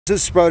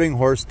This is sprouting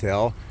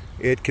horsetail.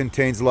 It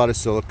contains a lot of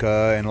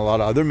silica and a lot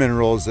of other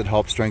minerals that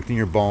help strengthen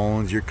your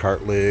bones, your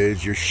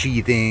cartilage, your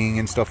sheathing,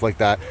 and stuff like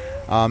that.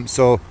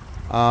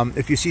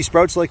 If you see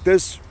sprouts like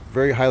this,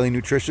 very highly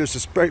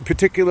nutritious,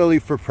 particularly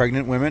for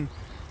pregnant women.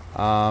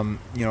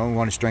 You know, we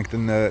want to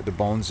strengthen the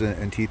bones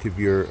and teeth of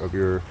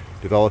your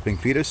developing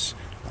fetus.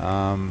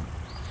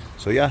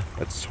 So yeah,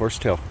 that's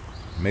horsetail.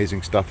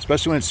 Amazing stuff,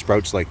 especially when it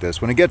sprouts like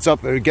this. When it gets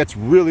up, it gets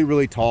really,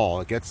 really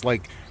tall. It gets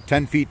like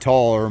 10 feet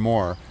tall or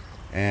more.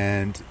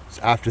 And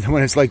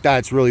when it's like that,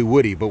 it's really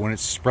woody. But when it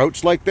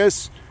sprouts like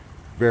this,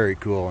 very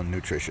cool and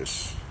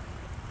nutritious.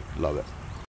 Love it.